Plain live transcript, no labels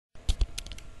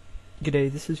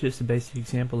G'day, this is just a basic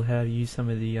example of how to use some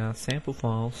of the sample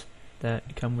files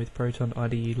that come with Proton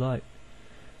IDE Lite.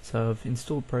 So I've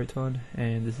installed Proton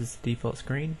and this is the default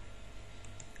screen.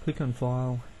 Click on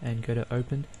File and go to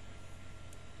Open.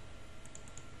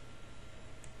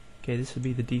 Okay, this would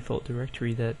be the default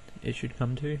directory that it should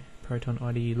come to, Proton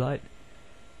IDE Lite.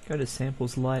 Go to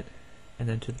Samples Lite and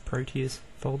then to the Proteus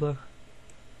folder.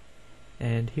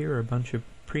 And here are a bunch of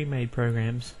pre-made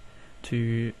programs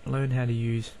to learn how to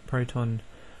use Proton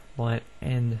Lite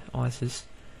and ISIS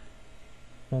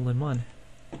all in one.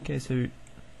 Okay, so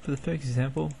for the first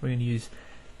example we're going to use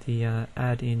the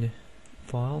add-in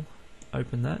file.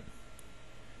 Open that.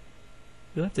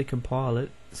 You'll have to compile it,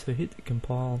 so hit the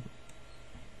compile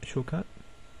shortcut.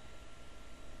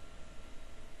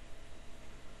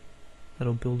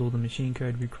 That'll build all the machine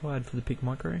code required for the PIC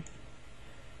micro.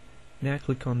 Now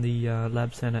click on the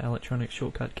Lab Center electronics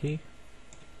shortcut key.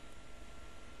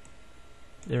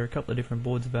 There are a couple of different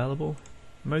boards available.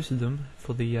 Most of them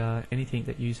for the anything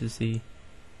that uses the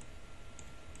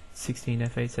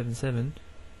 16F877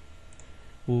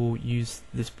 will use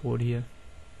this board here.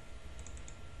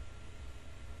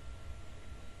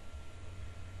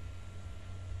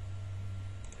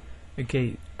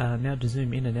 Okay, now to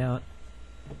zoom in and out,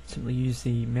 simply use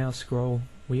the mouse scroll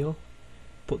wheel.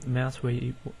 Put the mouse where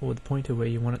you, or the pointer where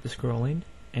you want it to scroll in,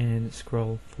 and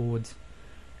scroll forwards.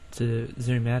 To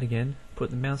zoom out again, put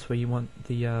the mouse where you want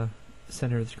the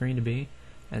center of the screen to be,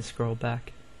 and scroll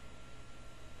back.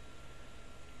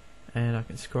 And I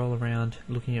can scroll around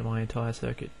looking at my entire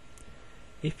circuit.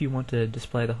 If you want to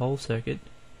display the whole circuit,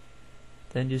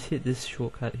 then just hit this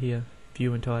shortcut here,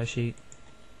 View Entire Sheet.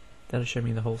 That'll show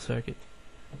me the whole circuit.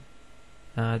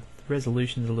 The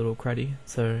resolution's a little cruddy,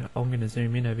 so I'm going to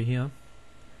zoom in over here.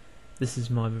 This is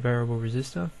my variable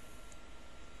resistor,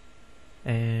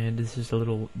 and this is a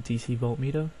little DC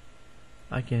voltmeter.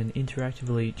 I can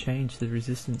interactively change the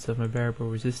resistance of my variable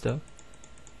resistor,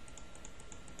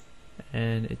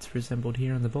 and it's resembled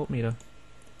here on the voltmeter.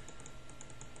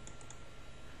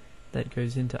 That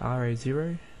goes into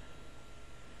RA0,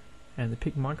 and the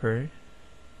PIC micro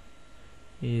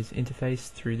is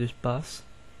interfaced through this bus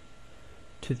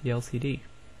to the LCD.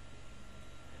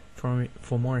 For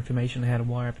more information on how to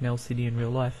wire up an LCD in real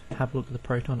life, have a look at the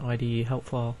Proton IDE help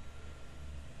file.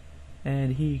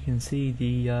 And here you can see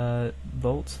the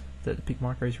volts that the PIC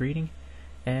micro is reading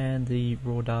and the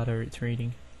raw data it's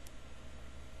reading.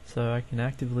 So I can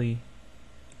actively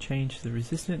change the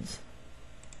resistance,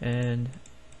 and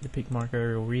the PIC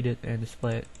micro will read it and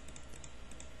display it.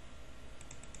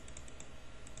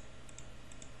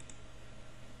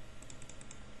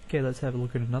 Okay, let's have a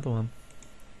look at another one.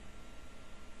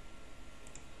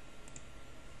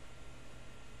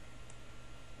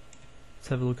 Let's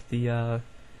have a look at the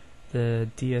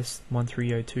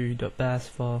ds1302.bas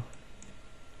file.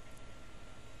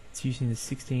 It's using the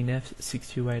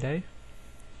 16F628A.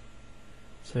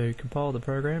 So compile the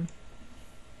program.